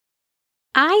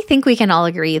I think we can all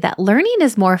agree that learning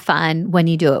is more fun when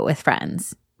you do it with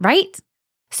friends, right?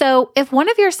 So if one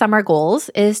of your summer goals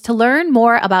is to learn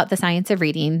more about the science of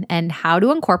reading and how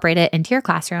to incorporate it into your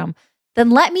classroom, then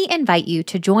let me invite you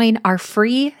to join our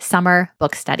free summer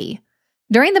book study.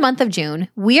 During the month of June,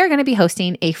 we are going to be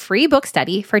hosting a free book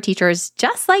study for teachers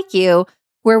just like you,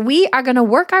 where we are going to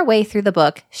work our way through the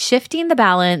book, Shifting the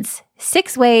Balance,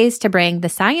 6 Ways to Bring the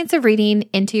Science of Reading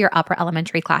into Your Upper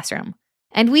Elementary Classroom.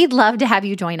 And we'd love to have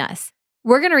you join us.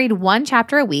 We're going to read 1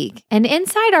 chapter a week, and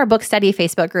inside our book study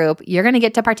Facebook group, you're going to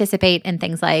get to participate in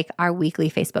things like our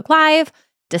weekly Facebook Live,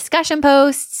 discussion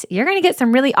posts, you're going to get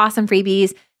some really awesome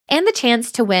freebies, and the chance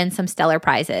to win some stellar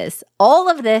prizes. All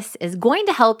of this is going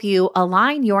to help you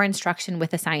align your instruction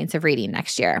with the science of reading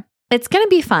next year. It's going to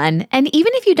be fun, and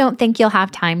even if you don't think you'll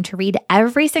have time to read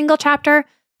every single chapter,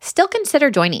 still consider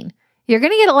joining. You're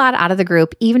going to get a lot out of the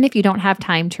group, even if you don't have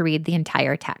time to read the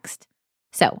entire text.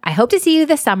 So I hope to see you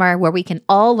this summer where we can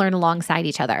all learn alongside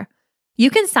each other. You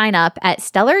can sign up at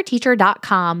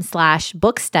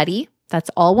stellarteacher.com/bookstudy.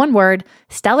 That's all one word,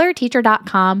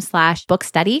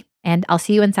 stellarteacher.com/bookstudy, and I'll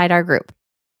see you inside our group.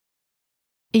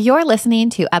 You're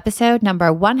listening to episode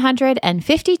number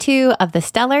 152 of the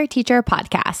Stellar Teacher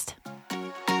Podcast.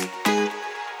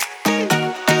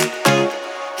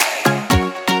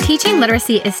 Teaching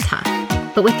literacy is tough,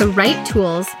 but with the right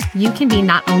tools, you can be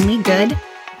not only good,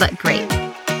 but great.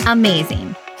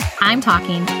 Amazing. I'm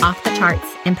talking off the charts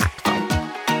impactful.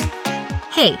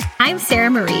 Hey, I'm Sarah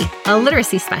Marie, a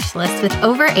literacy specialist with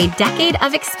over a decade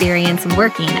of experience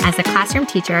working as a classroom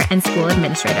teacher and school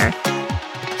administrator.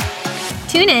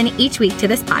 Tune in each week to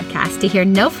this podcast to hear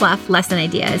no-fluff lesson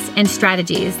ideas and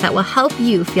strategies that will help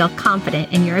you feel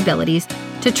confident in your abilities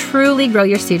to truly grow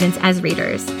your students as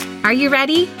readers. Are you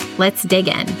ready? Let's dig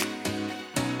in.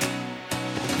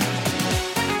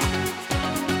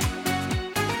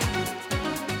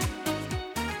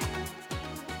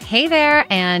 Hey there,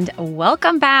 and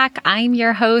welcome back. I'm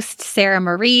your host, Sarah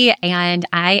Marie, and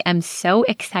I am so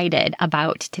excited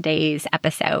about today's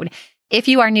episode. If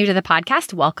you are new to the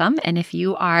podcast, welcome. And if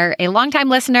you are a longtime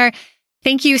listener,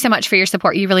 thank you so much for your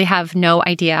support. You really have no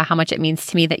idea how much it means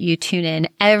to me that you tune in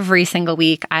every single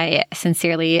week. I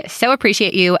sincerely so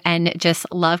appreciate you and just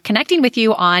love connecting with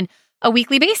you on a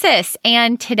weekly basis.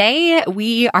 And today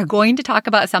we are going to talk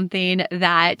about something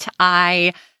that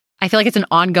I feel like it's an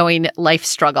ongoing life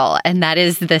struggle, and that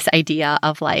is this idea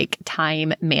of like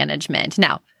time management.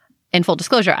 Now, in full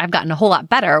disclosure, I've gotten a whole lot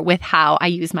better with how I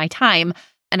use my time,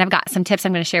 and I've got some tips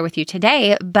I'm going to share with you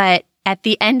today. But at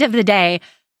the end of the day,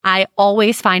 I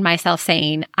always find myself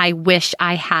saying, I wish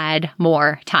I had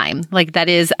more time. Like that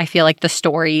is, I feel like, the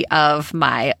story of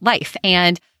my life.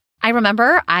 And I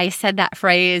remember I said that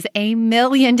phrase a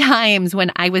million times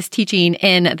when I was teaching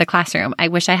in the classroom. I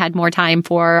wish I had more time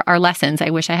for our lessons.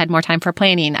 I wish I had more time for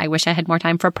planning. I wish I had more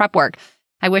time for prep work.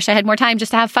 I wish I had more time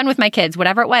just to have fun with my kids.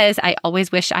 Whatever it was, I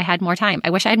always wish I had more time. I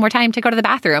wish I had more time to go to the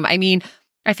bathroom. I mean,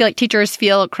 I feel like teachers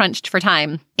feel crunched for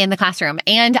time in the classroom.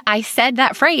 And I said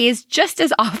that phrase just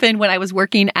as often when I was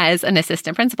working as an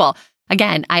assistant principal.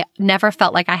 Again, I never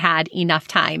felt like I had enough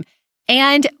time.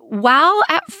 And while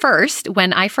at first,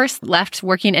 when I first left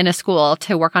working in a school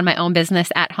to work on my own business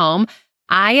at home,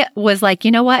 I was like,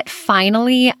 you know what?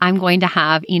 Finally, I'm going to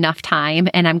have enough time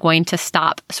and I'm going to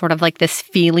stop sort of like this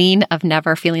feeling of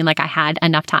never feeling like I had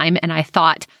enough time. And I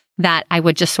thought that I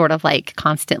would just sort of like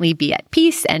constantly be at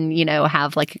peace and, you know,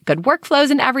 have like good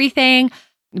workflows and everything.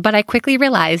 But I quickly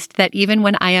realized that even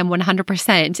when I am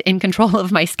 100% in control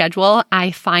of my schedule,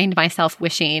 I find myself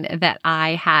wishing that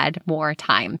I had more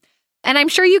time. And I'm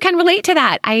sure you can relate to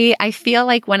that. I feel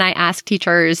like when I ask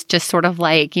teachers just sort of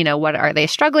like, you know, what are they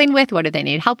struggling with? What do they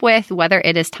need help with? Whether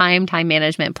it is time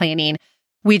management, planning,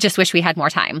 we just wish we had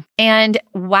more time. And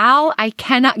while I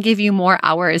cannot give you more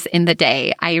hours in the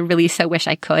day, I really so wish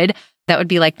I could. That would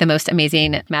be like the most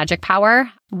amazing magic power.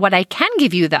 What I can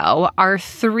give you though are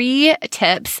 3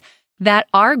 tips that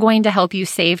are going to help you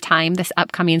save time this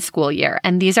upcoming school year.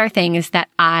 And these are things that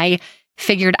I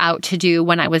figured out to do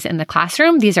when I was in the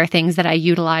classroom. These are things that I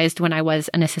utilized when I was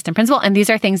an assistant principal. And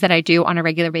these are things that I do on a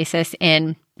regular basis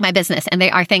in my business. And they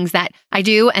are things that I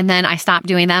do and then I stop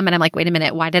doing them. And I'm like, wait a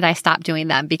minute, why did I stop doing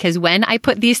them? Because when I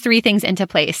put these 3 things into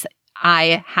place,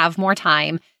 I have more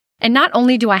time. And not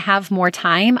only do I have more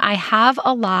time, I have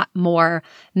a lot more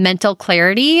mental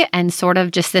clarity and sort of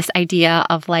just this idea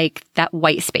of like that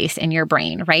white space in your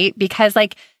brain, right? Because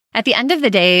like at the end of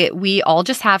the day, we all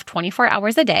just have 24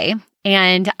 hours a day.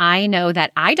 And I know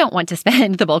that I don't want to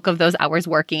spend the bulk of those hours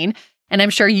working. And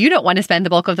I'm sure you don't want to spend the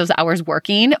bulk of those hours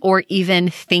working or even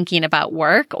thinking about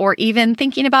work or even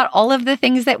thinking about all of the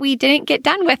things that we didn't get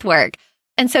done with work.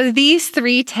 And so these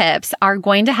 3 tips are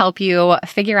going to help you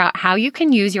figure out how you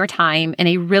can use your time in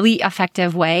a really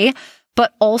effective way.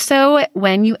 But also,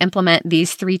 when you implement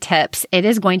these 3 tips, it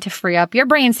is going to free up your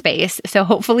brain space. So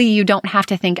hopefully you don't have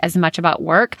to think as much about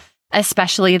work,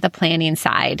 especially the planning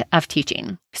side of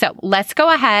teaching. So let's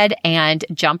go ahead and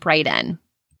jump right in.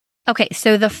 Okay,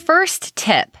 so the first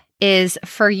tip is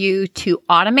for you to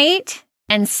automate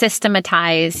and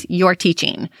systematize your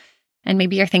teaching. And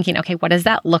maybe you're thinking, okay, what does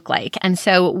that look like? And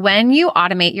so when you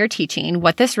automate your teaching,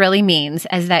 what this really means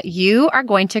is that you are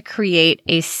going to create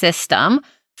a system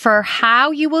for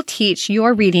how you will teach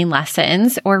your reading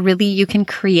lessons, or really you can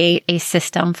create a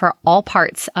system for all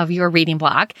parts of your reading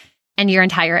block and your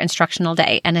entire instructional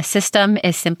day. And a system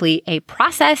is simply a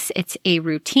process. It's a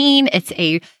routine. It's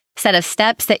a set of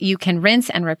steps that you can rinse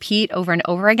and repeat over and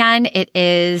over again. It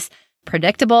is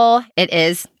predictable.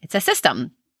 It's a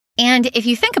system. And if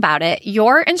you think about it,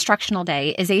 your instructional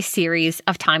day is a series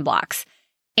of time blocks.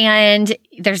 And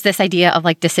there's this idea of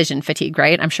like decision fatigue,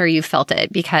 right? I'm sure you've felt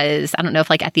it, because I don't know if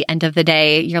like at the end of the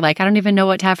day, you're like, I don't even know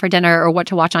what to have for dinner or what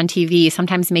to watch on TV.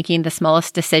 Sometimes making the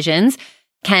smallest decisions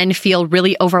can feel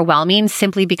really overwhelming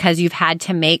simply because you've had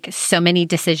to make so many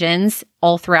decisions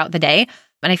all throughout the day.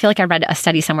 And I feel like I read a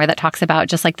study somewhere that talks about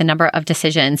just like the number of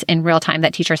decisions in real time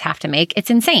that teachers have to make. It's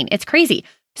insane. It's crazy.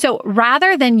 So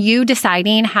rather than you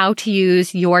deciding how to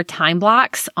use your time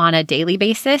blocks on a daily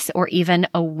basis or even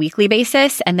a weekly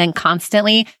basis, and then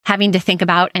constantly having to think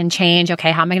about and change,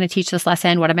 okay, how am I going to teach this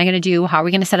lesson? What am I going to do? How are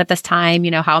we going to set up this time?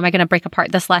 How am I going to break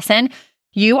apart this lesson?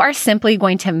 You are simply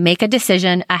going to make a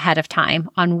decision ahead of time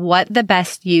on what the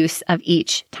best use of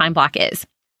each time block is.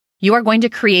 You are going to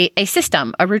create a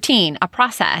system, a routine, a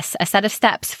process, a set of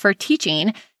steps for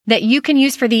teaching that you can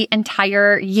use for the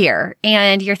entire year.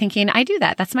 And you're thinking, I do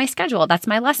that. That's my schedule. That's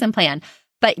my lesson plan.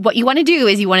 But what you want to do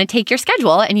is you want to take your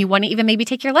schedule and you want to even maybe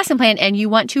take your lesson plan and you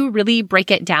want to really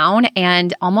break it down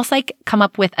and almost like come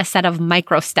up with a set of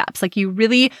micro steps. Like you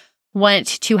really want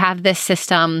to have this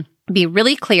system be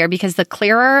really clear, because the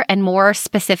clearer and more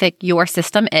specific your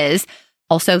system is,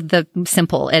 also the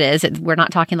simple it is. We're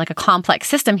not talking like a complex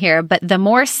system here, but the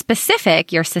more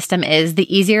specific your system is,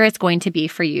 the easier it's going to be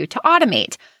for you to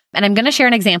automate. And I'm going to share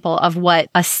an example of what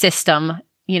a system,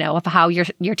 of how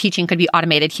your teaching could be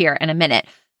automated here in a minute.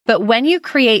 But when you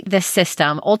create this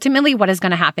system, ultimately what is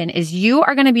going to happen is you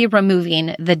are going to be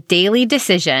removing the daily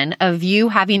decision of you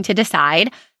having to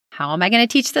decide, how am I going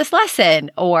to teach this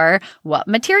lesson? Or what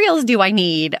materials do I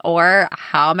need? Or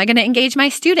how am I going to engage my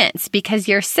students? Because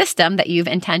your system that you've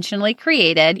intentionally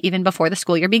created, even before the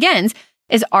school year begins,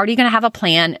 is already going to have a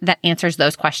plan that answers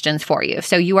those questions for you.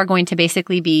 So you are going to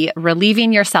basically be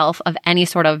relieving yourself of any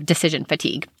sort of decision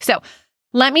fatigue. So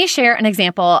let me share an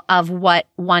example of what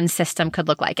one system could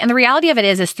look like. And the reality of it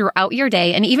is throughout your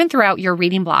day and even throughout your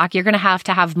reading block, you're going to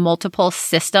have multiple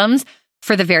systems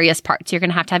for the various parts. You're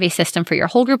going to have a system for your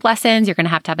whole group lessons. You're going to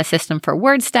have a system for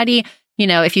word study.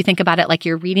 If you think about it like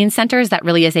your reading centers, that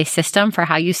really is a system for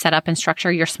how you set up and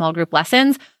structure your small group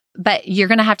lessons. But you're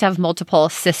going to have multiple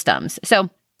systems.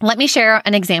 So let me share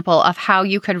an example of how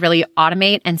you could really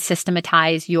automate and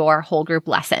systematize your whole group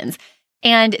lessons.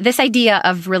 And this idea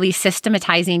of really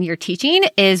systematizing your teaching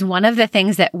is one of the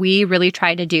things that we really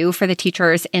try to do for the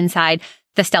teachers inside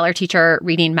the Stellar Teacher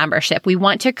Reading membership. We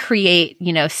want to create,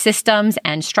 systems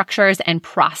and structures and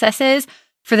processes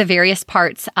for the various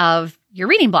parts of your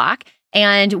reading block.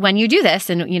 And when you do this,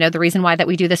 and the reason why that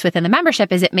we do this within the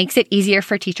membership is it makes it easier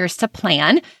for teachers to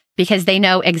plan, because they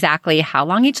know exactly how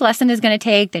long each lesson is going to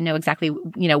take. They know exactly,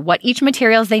 what each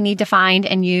materials they need to find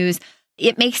and use.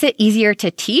 It makes it easier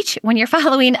to teach when you're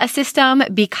following a system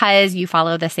because you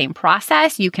follow the same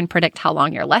process. You can predict how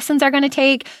long your lessons are going to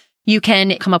take. You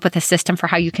can come up with a system for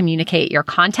how you communicate your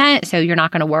content. So you're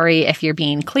not going to worry if you're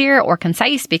being clear or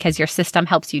concise because your system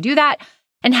helps you do that.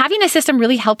 And having a system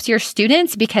really helps your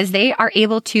students because they are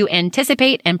able to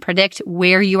anticipate and predict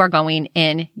where you are going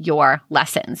in your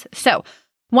lessons. So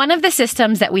one of the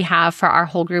systems that we have for our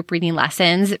whole group reading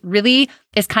lessons really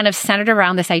is kind of centered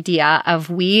around this idea of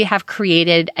we have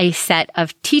created a set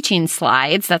of teaching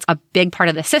slides. That's a big part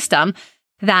of the system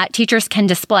that teachers can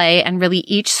display. And really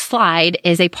each slide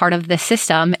is a part of the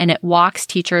system and it walks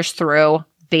teachers through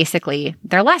basically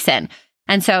their lesson.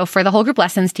 And so for the whole group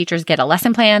lessons, teachers get a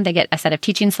lesson plan, they get a set of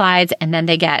teaching slides, and then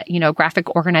they get,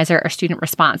 graphic organizer or student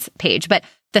response page. But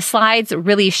the slides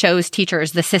really shows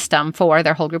teachers the system for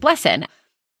their whole group lesson.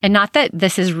 And not that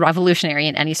this is revolutionary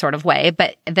in any sort of way,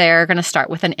 but they're going to start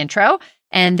with an intro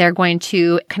and they're going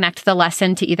to connect the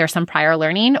lesson to either some prior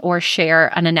learning or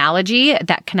share an analogy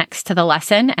that connects to the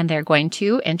lesson. And they're going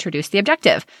to introduce the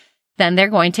objective. Then they're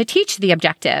going to teach the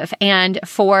objective. And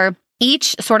for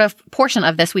Each sort of portion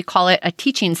of this, we call it a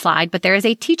teaching slide, but there is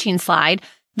a teaching slide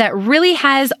that really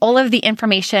has all of the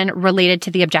information related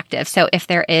to the objective. So if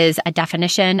there is a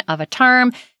definition of a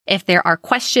term, if there are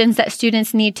questions that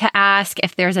students need to ask,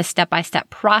 if there's a step-by-step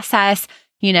process,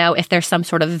 if there's some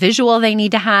sort of visual they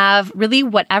need to have, really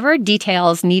whatever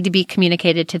details need to be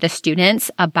communicated to the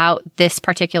students about this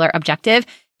particular objective,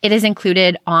 it is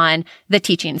included on the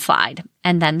teaching slide.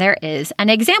 And then there is an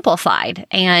example slide,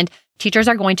 and teachers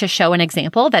are going to show an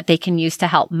example that they can use to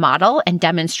help model and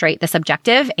demonstrate this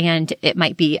objective. And it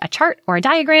might be a chart or a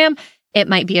diagram. It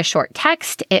might be a short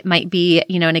text. It might be,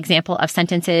 an example of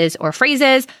sentences or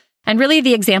phrases. And really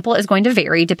the example is going to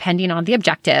vary depending on the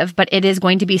objective, but it is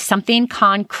going to be something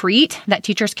concrete that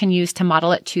teachers can use to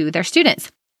model it to their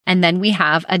students. And then we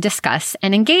have a discuss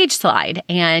and engage slide.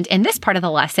 And in this part of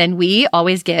the lesson, we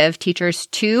always give teachers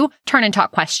 2 turn and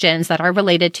talk questions that are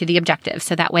related to the objective.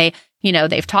 So that way,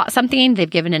 they've taught something, they've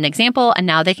given an example, and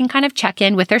now they can kind of check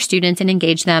in with their students and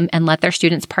engage them and let their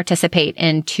students participate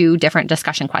in 2 different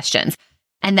discussion questions.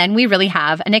 And then we really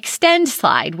have an extend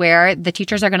slide where the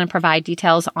teachers are going to provide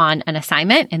details on an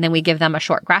assignment. And then we give them a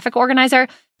short graphic organizer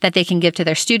that they can give to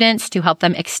their students to help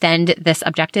them extend this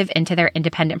objective into their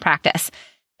independent practice.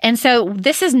 And so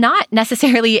this is not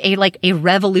necessarily a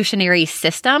revolutionary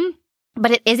system,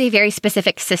 but it is a very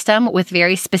specific system with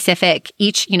very specific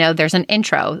there's an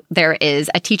intro, there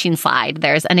is a teaching slide,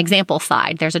 there's an example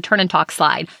slide, there's a turn and talk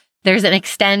slide, there's an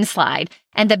extend slide.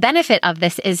 And the benefit of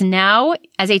this is now,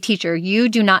 as a teacher, you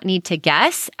do not need to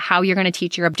guess how you're going to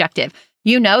teach your objective.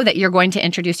 You know that you're going to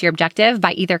introduce your objective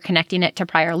by either connecting it to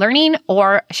prior learning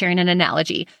or sharing an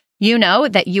analogy. You know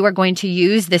that you are going to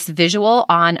use this visual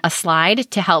on a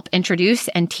slide to help introduce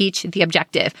and teach the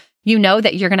objective. You know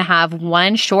that you're going to have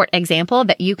one short example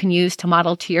that you can use to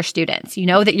model to your students. You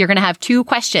know that you're going to have 2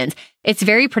 questions. It's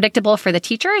very predictable for the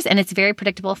teachers and it's very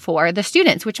predictable for the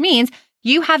students, which means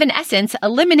you have, in essence,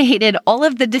 eliminated all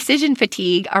of the decision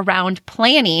fatigue around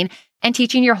planning and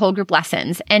teaching your whole group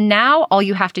lessons. And now all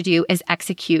you have to do is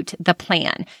execute the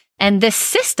plan. And this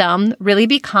system really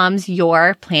becomes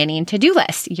your planning to-do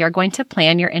list. You're going to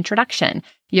plan your introduction.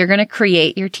 You're going to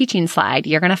create your teaching slide.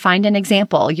 You're going to find an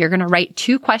example. You're going to write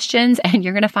 2 questions and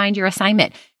you're going to find your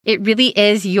assignment. It really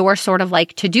is your sort of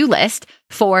to-do list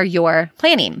for your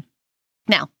planning.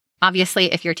 Now,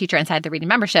 obviously, if you're a teacher inside the Reading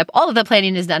membership, all of the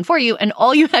planning is done for you, and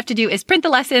all you have to do is print the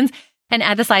lessons and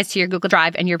add the slides to your Google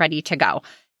Drive, and you're ready to go.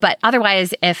 But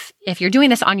otherwise, if you're doing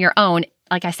this on your own,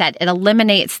 like I said, it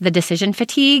eliminates the decision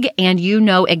fatigue, and you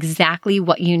know exactly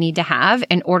what you need to have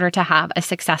in order to have a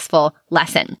successful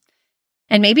lesson.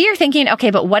 And maybe you're thinking, okay,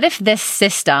 but what if this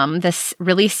system, this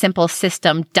really simple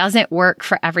system, doesn't work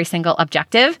for every single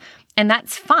objective? And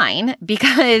that's fine,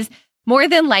 because more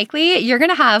than likely, you're going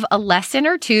to have a lesson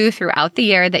or 2 throughout the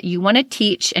year that you want to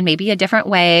teach in maybe a different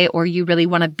way, or you really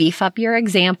want to beef up your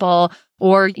example,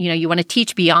 or, you want to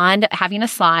teach beyond having a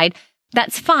slide.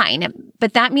 That's fine.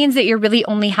 But that means that you're really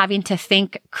only having to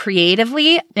think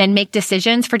creatively and make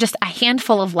decisions for just a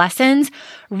handful of lessons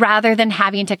rather than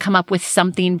having to come up with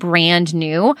something brand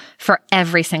new for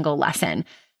every single lesson.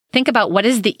 Think about what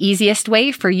is the easiest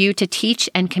way for you to teach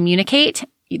and communicate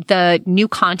the new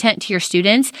content to your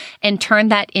students and turn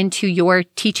that into your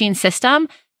teaching system.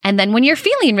 And then when you're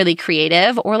feeling really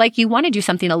creative or like you want to do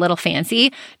something a little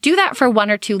fancy, do that for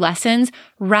 1 or 2 lessons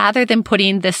rather than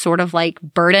putting this sort of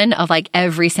burden of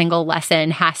every single lesson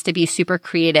has to be super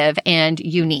creative and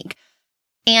unique.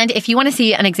 And if you want to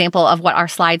see an example of what our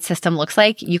slide system looks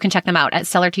like, you can check them out at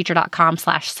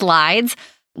stellarteacher.com/slides.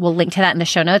 We'll link to that in the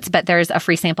show notes, but there's a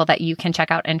free sample that you can check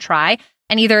out and try.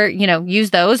 And either, use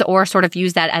those or sort of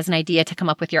use that as an idea to come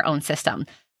up with your own system.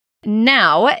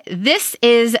 Now, this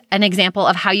is an example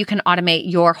of how you can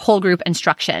automate your whole group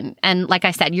instruction. And like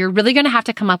I said, you're really going to have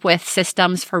to come up with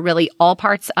systems for really all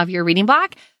parts of your reading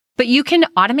block, but you can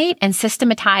automate and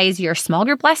systematize your small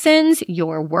group lessons,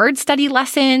 your word study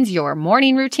lessons, your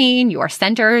morning routine, your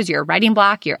centers, your writing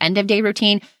block, your end of day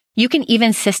routine. You can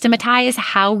even systematize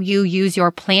how you use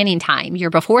your planning time, your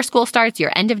before school starts,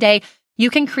 your end of day. You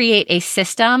can create a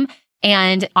system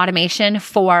and automation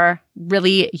for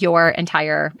really your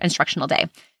entire instructional day.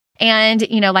 And,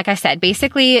 like I said,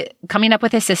 basically coming up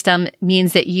with a system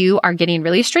means that you are getting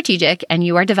really strategic and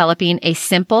you are developing a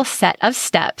simple set of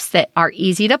steps that are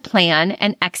easy to plan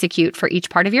and execute for each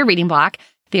part of your reading block.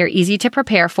 They're easy to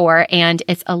prepare for, and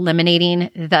it's eliminating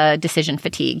the decision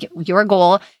fatigue. Your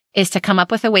goal is to come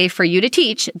up with a way for you to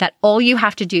teach that all you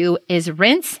have to do is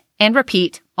rinse and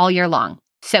repeat all year long.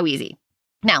 So easy.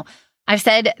 Now, I've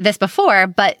said this before,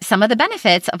 but some of the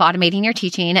benefits of automating your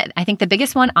teaching, I think the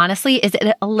biggest one, honestly, is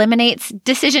it eliminates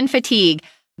decision fatigue.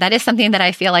 that is something that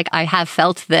I feel like I have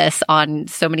felt this on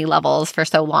so many levels for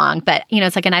so long. But,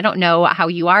 it's like, and I don't know how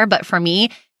you are, but for me,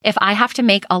 if I have to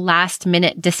make a last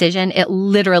minute decision, it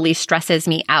literally stresses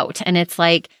me out. And it's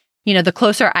like, the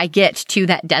closer I get to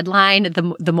that deadline,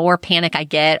 the more panic I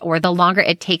get, or the longer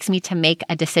it takes me to make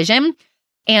a decision.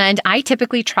 And I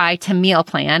typically try to meal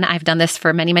plan. I've done this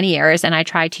for many, many years, and I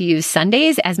try to use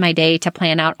Sundays as my day to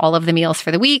plan out all of the meals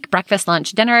for the week, breakfast,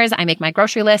 lunch, dinners. I make my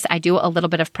grocery list. I do a little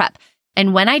bit of prep.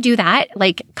 And when I do that,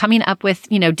 like coming up with,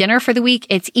 dinner for the week,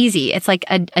 it's easy. It's like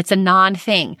it's a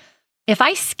non-thing. If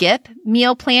I skip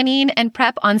meal planning and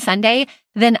prep on Sunday,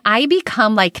 then I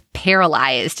become like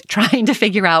paralyzed trying to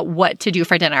figure out what to do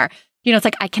for dinner. It's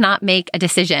like I cannot make a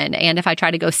decision. And if I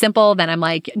try to go simple, then I'm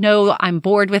like, no, I'm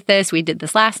bored with this. We did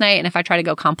this last night. And if I try to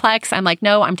go complex, I'm like,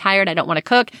 no, I'm tired. I don't want to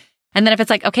cook. And then if it's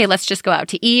like, okay, let's just go out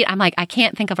to eat, I'm like, I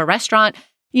can't think of a restaurant.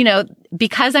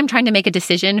 Because I'm trying to make a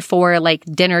decision for like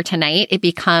dinner tonight, it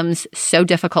becomes so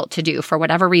difficult to do for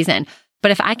whatever reason. But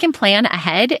if I can plan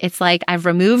ahead, it's like I've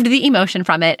removed the emotion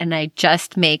from it and I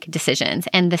just make decisions.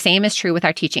 And the same is true with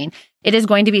our teaching. It is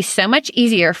going to be so much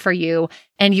easier for you,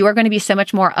 and you are going to be so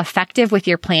much more effective with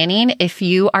your planning if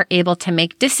you are able to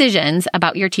make decisions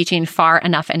about your teaching far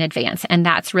enough in advance. And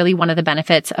that's really one of the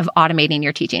benefits of automating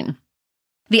your teaching.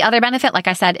 The other benefit, like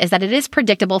I said, is that it is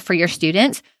predictable for your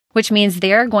students, which means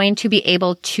they're going to be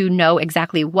able to know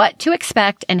exactly what to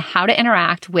expect and how to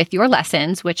interact with your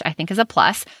lessons, which I think is a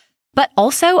plus. But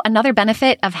also another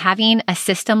benefit of having a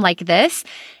system like this,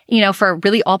 for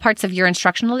really all parts of your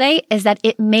instructional day, is that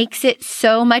it makes it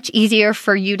so much easier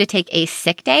for you to take a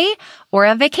sick day or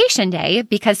a vacation day,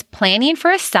 because planning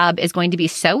for a sub is going to be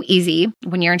so easy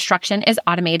when your instruction is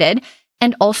automated.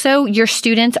 And also your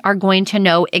students are going to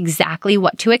know exactly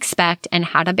what to expect and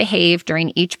how to behave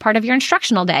during each part of your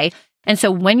instructional day. And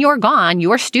so when you're gone,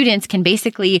 your students can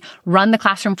basically run the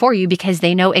classroom for you because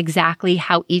they know exactly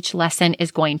how each lesson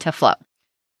is going to flow.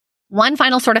 One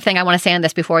final sort of thing I want to say on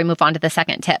this before we move on to the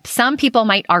second tip. Some people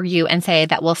might argue and say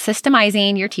that, well,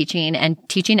 systemizing your teaching and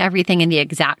teaching everything in the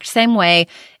exact same way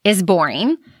is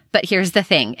boring. But here's the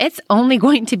thing. It's only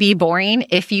going to be boring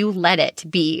if you let it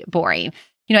be boring.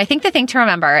 I think the thing to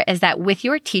remember is that with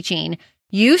your teaching,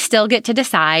 you still get to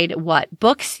decide what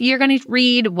books you're going to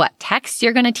read, what texts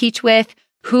you're going to teach with,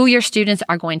 who your students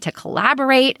are going to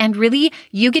collaborate, and really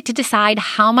you get to decide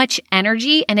how much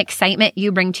energy and excitement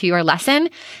you bring to your lesson.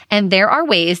 And there are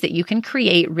ways that you can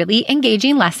create really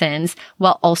engaging lessons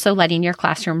while also letting your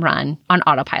classroom run on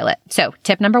autopilot. So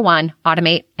tip number 1,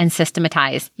 automate and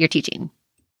systematize your teaching.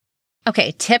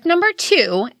 Okay, tip number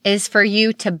 2 is for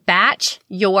you to batch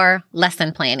your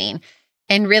lesson planning.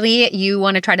 And really, you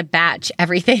want to try to batch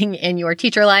everything in your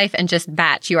teacher life and just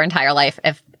batch your entire life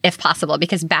if possible,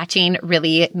 because batching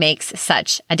really makes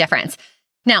such a difference.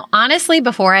 Now, honestly,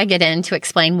 before I get in to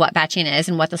explain what batching is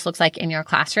and what this looks like in your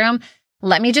classroom,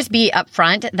 let me just be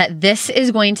upfront that this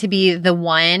is going to be the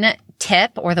one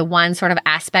tip or the one sort of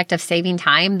aspect of saving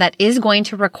time that is going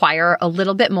to require a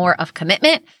little bit more of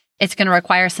commitment. It's going to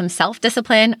require some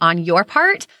self-discipline on your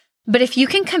part. But if you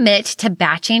can commit to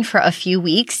batching for a few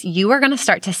weeks, you are going to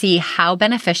start to see how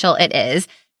beneficial it is.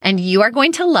 And you are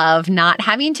going to love not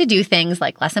having to do things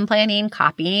like lesson planning,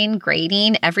 copying,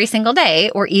 grading every single day,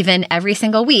 or even every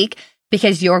single week,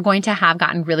 because you're going to have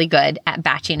gotten really good at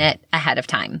batching it ahead of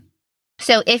time.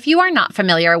 So if you are not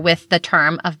familiar with the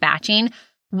term of batching,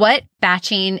 what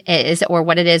batching is, or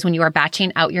what it is when you are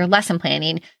batching out your lesson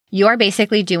planning, you are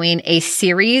basically doing a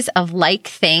series of like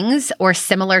things or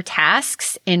similar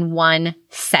tasks in one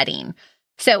setting.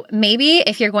 So maybe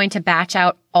if you're going to batch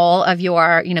out all of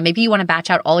your, maybe you want to batch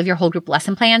out all of your whole group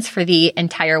lesson plans for the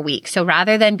entire week. So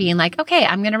rather than being like, okay,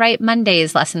 I'm going to write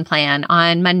Monday's lesson plan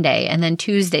on Monday, and then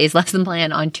Tuesday's lesson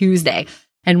plan on Tuesday,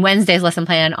 and Wednesday's lesson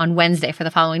plan on Wednesday for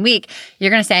the following week,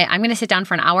 you're going to say, I'm going to sit down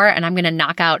for an hour and I'm going to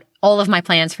knock out all of my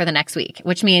plans for the next week,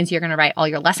 which means you're going to write all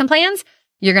your lesson plans.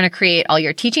 You're going to create all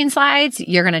your teaching slides.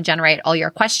 You're going to generate all your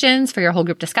questions for your whole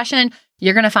group discussion.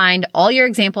 You're going to find all your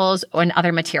examples and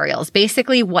other materials.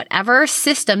 Basically, whatever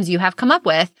systems you have come up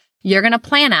with, you're going to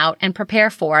plan out and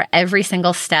prepare for every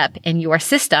single step in your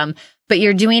system, but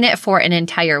you're doing it for an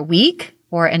entire week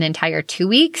or an entire 2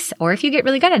 weeks. Or if you get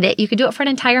really good at it, you could do it for an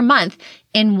entire month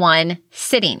in one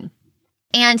sitting.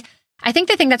 And I think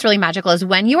the thing that's really magical is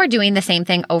when you are doing the same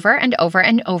thing over and over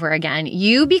and over again,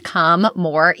 you become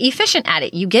more efficient at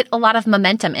it. You get a lot of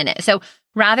momentum in it. So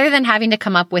rather than having to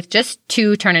come up with just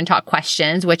 2 turn and talk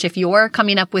questions, which if you're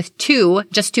coming up with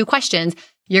just two questions,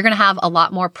 you're going to have a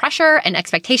lot more pressure and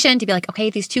expectation to be like, okay,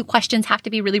 these 2 questions have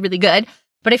to be really, really good.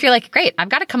 But if you're like, great, I've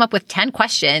got to come up with 10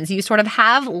 questions, you sort of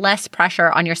have less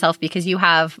pressure on yourself because you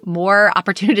have more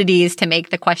opportunities to make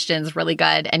the questions really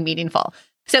good and meaningful.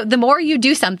 So the more you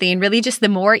do something, really just the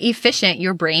more efficient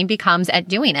your brain becomes at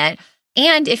doing it.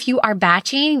 And if you are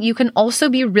batching, you can also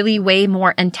be really way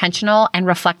more intentional and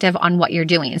reflective on what you're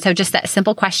doing. So just that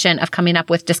simple question of coming up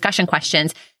with discussion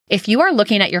questions. If you are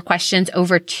looking at your questions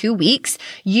over 2 weeks,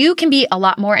 you can be a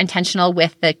lot more intentional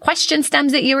with the question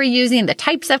stems that you are using, the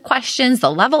types of questions,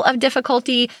 the level of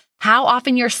difficulty, how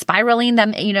often you're spiraling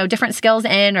them, different skills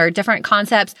in or different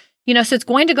concepts. So it's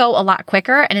going to go a lot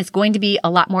quicker and it's going to be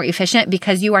a lot more efficient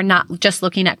because you are not just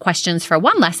looking at questions for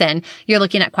one lesson. You're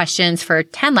looking at questions for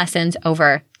 10 lessons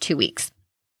over 2 weeks.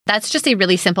 That's just a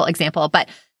really simple example, but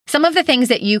some of the things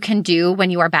that you can do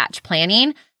when you are batch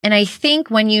planning. And I think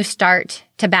when you start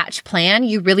to batch plan,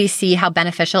 you really see how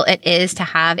beneficial it is to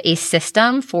have a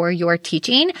system for your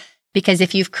teaching. Because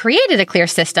if you've created a clear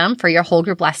system for your whole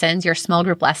group lessons, your small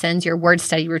group lessons, your word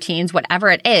study routines, whatever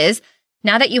it is,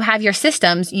 now that you have your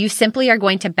systems, you simply are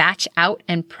going to batch out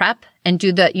and prep and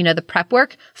do the prep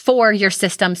work for your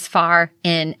systems far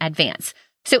in advance.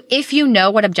 So if you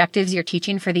know what objectives you're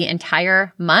teaching for the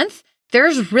entire month,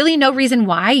 there's really no reason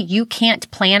why you can't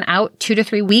plan out 2 to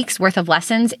 3 weeks worth of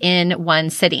lessons in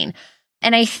one sitting.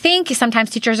 And I think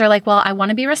sometimes teachers are like, well, I want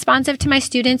to be responsive to my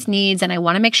students' needs and I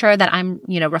want to make sure that I'm,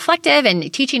 reflective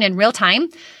and teaching in real time.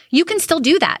 You can still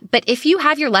do that. But if you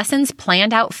have your lessons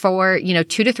planned out for, 2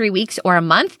 to 3 weeks or a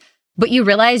month, but you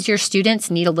realize your students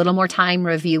need a little more time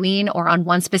reviewing or on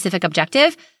one specific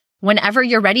objective, whenever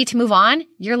you're ready to move on,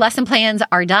 your lesson plans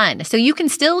are done. So you can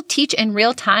still teach in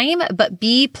real time, but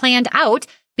be planned out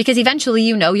because eventually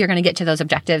you're going to get to those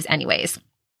objectives anyways.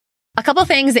 A couple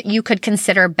things that you could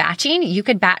consider batching. You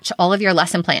could batch all of your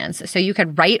lesson plans. So you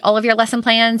could write all of your lesson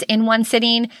plans in one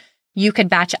sitting. You could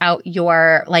batch out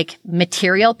your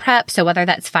material prep. So whether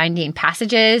that's finding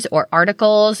passages or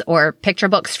articles or picture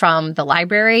books from the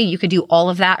library, you could do all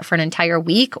of that for an entire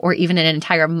week or even an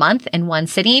entire month in one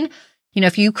sitting.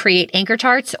 If you create anchor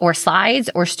charts or slides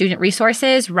or student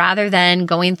resources, rather than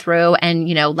going through and,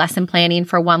 lesson planning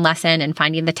for one lesson and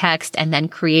finding the text and then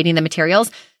creating the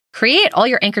materials, create all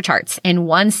your anchor charts in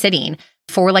one sitting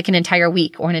for an entire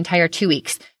week or an entire 2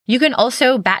 weeks. You can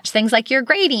also batch things like your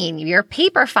grading, your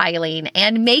paper filing,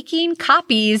 and making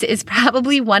copies is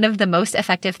probably one of the most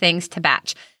effective things to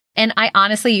batch. And I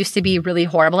honestly used to be really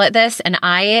horrible at this. And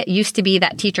I used to be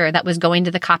that teacher that was going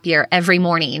to the copier every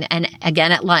morning and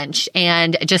again at lunch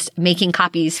and just making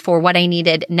copies for what I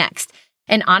needed next.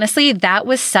 And honestly, that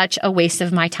was such a waste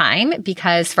of my time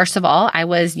because first of all, I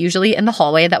was usually in the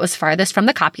hallway that was farthest from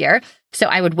the copier. So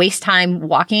I would waste time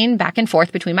walking back and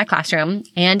forth between my classroom.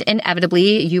 And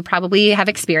inevitably, you probably have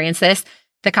experienced this.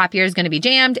 The copier is going to be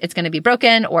jammed, it's going to be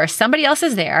broken, or somebody else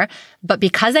is there. But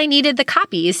because I needed the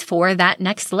copies for that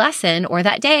next lesson or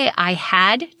that day, I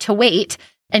had to wait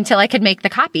until I could make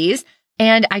the copies.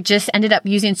 And I just ended up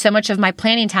using so much of my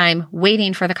planning time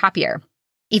waiting for the copier.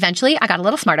 Eventually, I got a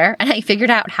little smarter and I figured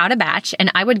out how to batch,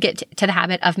 and I would get to the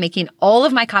habit of making all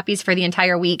of my copies for the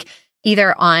entire week,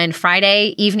 either on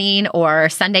Friday evening or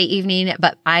Sunday evening,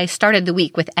 but I started the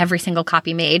week with every single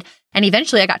copy made. And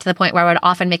eventually I got to the point where I would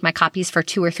often make my copies for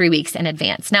 2 or 3 weeks in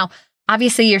advance. Now,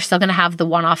 obviously you're still going to have the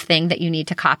one-off thing that you need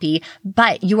to copy,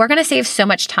 but you are going to save so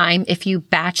much time if you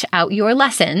batch out your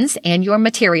lessons and your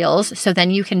materials. So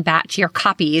then you can batch your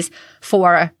copies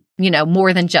for,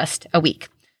 more than just a week.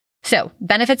 So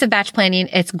benefits of batch planning,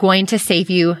 it's going to save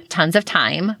you tons of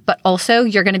time, but also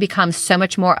you're going to become so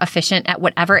much more efficient at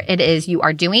whatever it is you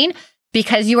are doing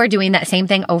because you are doing that same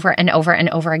thing over and over and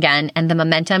over again. And the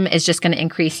momentum is just going to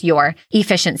increase your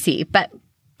efficiency. But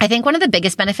I think one of the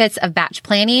biggest benefits of batch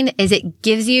planning is it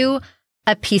gives you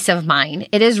a peace of mind.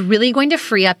 It is really going to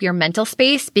free up your mental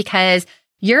space because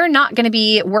you're not going to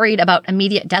be worried about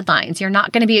immediate deadlines. You're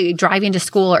not going to be driving to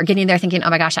school or getting there thinking, oh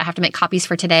my gosh, I have to make copies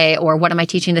for today, or what am I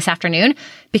teaching this afternoon?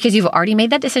 Because you've already made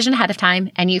that decision ahead of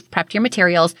time and you've prepped your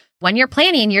materials. When you're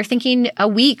planning, you're thinking a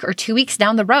week or 2 weeks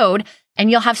down the road, and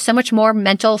you'll have so much more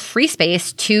mental free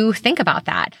space to think about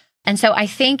that. And so I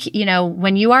think,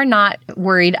 when you are not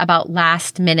worried about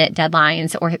last minute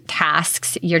deadlines or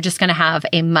tasks, you're just going to have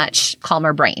a much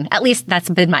calmer brain. At least that's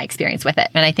been my experience with it.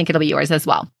 And I think it'll be yours as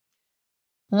well.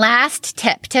 Last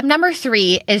tip. Tip number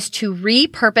 3 is to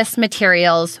repurpose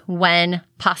materials when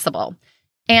possible.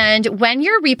 And when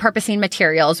you're repurposing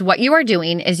materials, what you are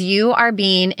doing is you are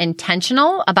being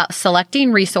intentional about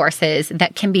selecting resources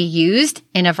that can be used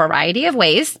in a variety of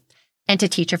ways and to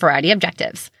teach a variety of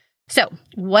objectives. So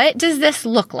what does this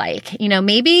look like?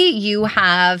 Maybe you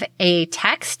have a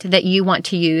text that you want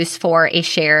to use for a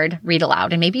shared read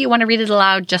aloud, and maybe you want to read it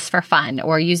aloud just for fun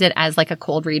or use it as like a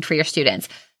cold read for your students.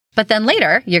 But then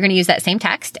later, you're going to use that same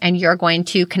text and you're going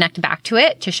to connect back to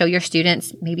it to show your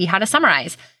students maybe how to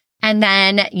summarize. And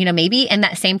then, maybe in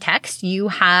that same text, you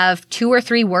have 2 or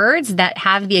 3 words that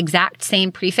have the exact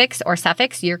same prefix or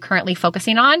suffix you're currently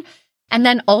focusing on. And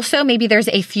then also maybe there's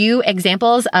a few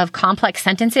examples of complex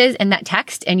sentences in that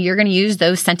text, and you're going to use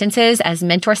those sentences as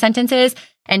mentor sentences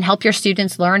and help your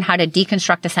students learn how to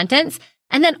deconstruct a sentence.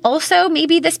 And then also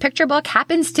maybe this picture book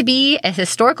happens to be a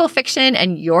historical fiction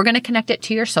and you're going to connect it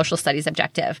to your social studies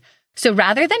objective. So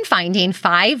rather than finding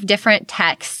 5 different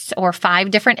texts or 5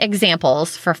 different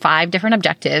examples for 5 different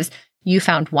objectives, you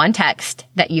found one text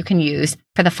that you can use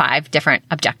for the 5 different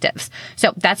objectives.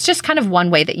 So that's just kind of one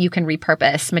way that you can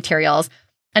repurpose materials.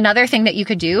 Another thing that you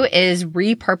could do is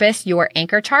repurpose your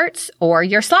anchor charts or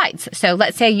your slides. So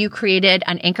let's say you created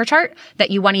an anchor chart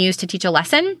that you want to use to teach a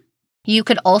lesson. You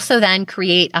could also then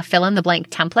create a fill in the blank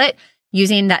template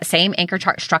using that same anchor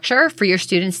chart structure for your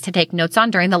students to take notes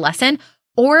on during the lesson.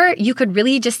 Or you could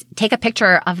really just take a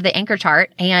picture of the anchor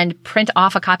chart and print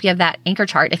off a copy of that anchor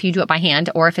chart if you do it by hand,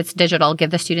 or if it's digital,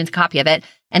 give the students a copy of it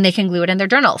and they can glue it in their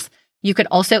journals. You could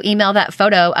also email that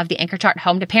photo of the anchor chart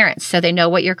home to parents so they know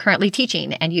what you're currently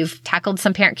teaching and you've tackled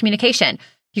some parent communication.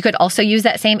 You could also use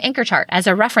that same anchor chart as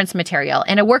a reference material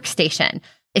in a workstation.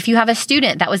 If you have a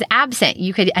student that was absent,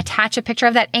 you could attach a picture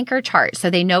of that anchor chart so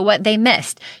they know what they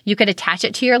missed. You could attach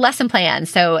it to your lesson plan.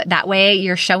 So that way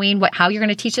you're showing how you're going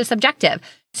to teach this objective.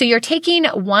 So you're taking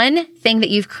one thing that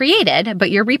you've created,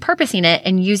 but you're repurposing it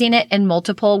and using it in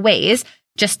multiple ways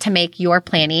just to make your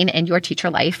planning and your teacher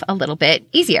life a little bit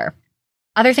easier.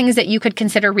 Other things that you could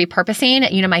consider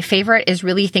repurposing, my favorite is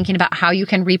really thinking about how you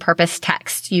can repurpose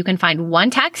text. You can find one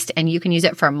text and you can use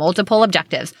it for multiple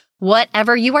objectives.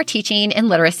 Whatever you are teaching in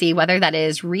literacy, whether that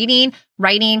is reading,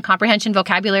 writing, comprehension,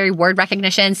 vocabulary, word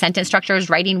recognition, sentence structures,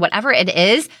 writing, whatever it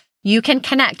is, you can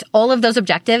connect all of those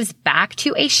objectives back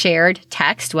to a shared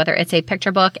text, whether it's a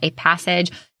picture book, a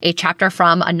passage, a chapter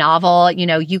from a novel.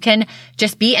 You can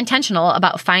just be intentional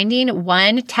about finding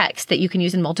one text that you can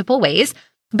use in multiple ways.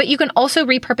 But you can also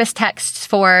repurpose texts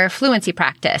for fluency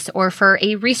practice or for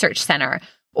a research center.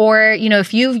 Or,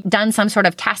 if you've done some sort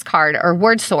of task card or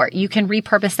word sort, you can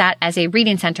repurpose that as a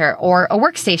reading center or a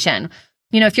workstation.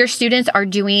 If your students are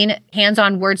doing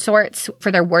hands-on word sorts for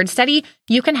their word study,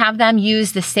 you can have them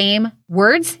use the same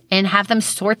words and have them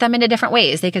sort them into different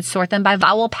ways. They could sort them by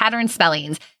vowel pattern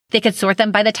spellings. They could sort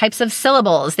them by the types of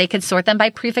syllables. They could sort them by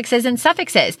prefixes and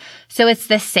suffixes. So it's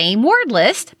the same word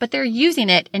list, but they're using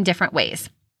it in different ways.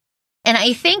 And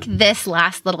I think this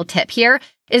last little tip here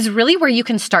is really where you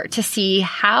can start to see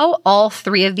how all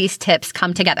 3 of these tips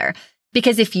come together.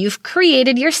 Because if you've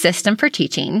created your system for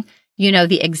teaching, you know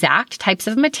the exact types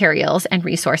of materials and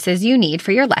resources you need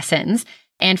for your lessons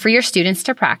and for your students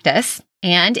to practice.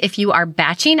 And if you are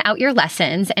batching out your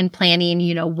lessons and planning,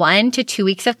 1 to 2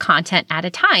 weeks of content at a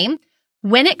time,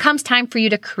 when it comes time for you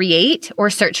to create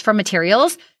or search for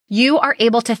materials, you are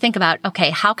able to think about, okay,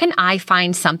 how can I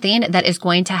find something that is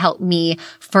going to help me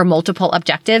for multiple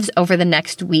objectives over the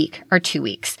next week or 2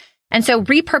 weeks? And so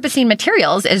repurposing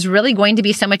materials is really going to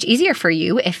be so much easier for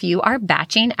you if you are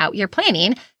batching out your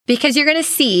planning, because you're going to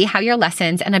see how your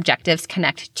lessons and objectives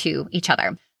connect to each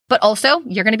other. But also,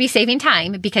 you're going to be saving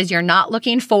time because you're not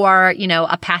looking for,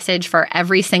 a passage for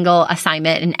every single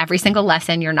assignment and every single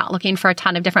lesson. You're not looking for a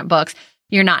ton of different books.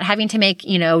 You're not having to make,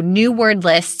 new word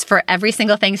lists for every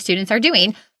single thing students are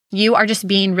doing. You are just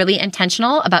being really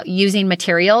intentional about using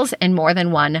materials in more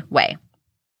than one way.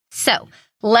 So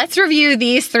let's review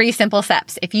these 3 simple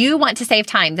steps. If you want to save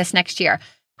time this next year,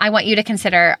 I want you to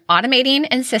consider automating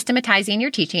and systematizing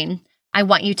your teaching. I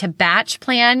want you to batch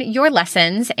plan your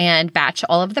lessons and batch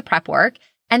all of the prep work,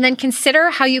 and then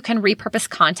consider how you can repurpose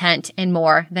content in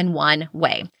more than one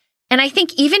way. And I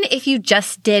think even if you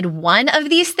just did one of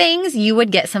these things, you would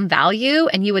get some value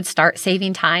and you would start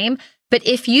saving time. But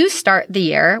if you start the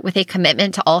year with a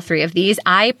commitment to all 3 of these,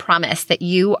 I promise that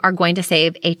you are going to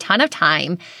save a ton of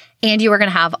time and you are going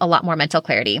to have a lot more mental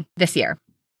clarity this year.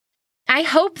 I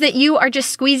hope that you are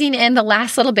just squeezing in the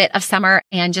last little bit of summer,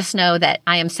 and just know that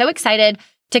I am so excited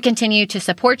to continue to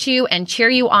support you and cheer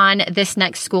you on this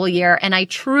next school year. And I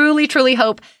truly, truly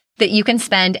hope that you can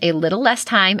spend a little less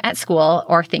time at school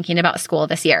or thinking about school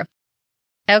this year.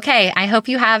 Okay, I hope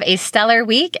you have a stellar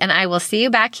week, and I will see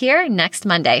you back here next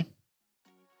Monday.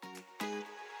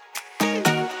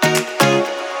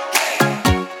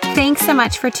 Thanks so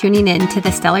much for tuning in to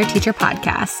the Stellar Teacher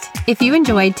Podcast. If you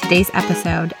enjoyed today's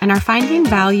episode and are finding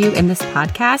value in this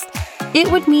podcast, It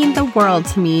would mean the world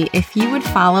to me if you would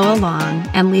follow along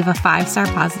and leave a 5-star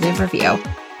positive review.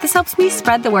 This helps me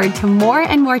spread the word to more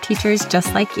and more teachers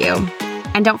just like you.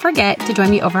 And don't forget to join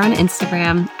me over on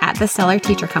Instagram at The Stellar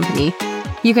Teacher Company.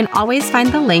 You can always find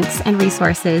the links and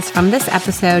resources from this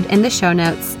episode in the show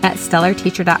notes at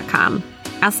stellarteacher.com.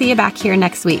 I'll see you back here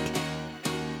next week.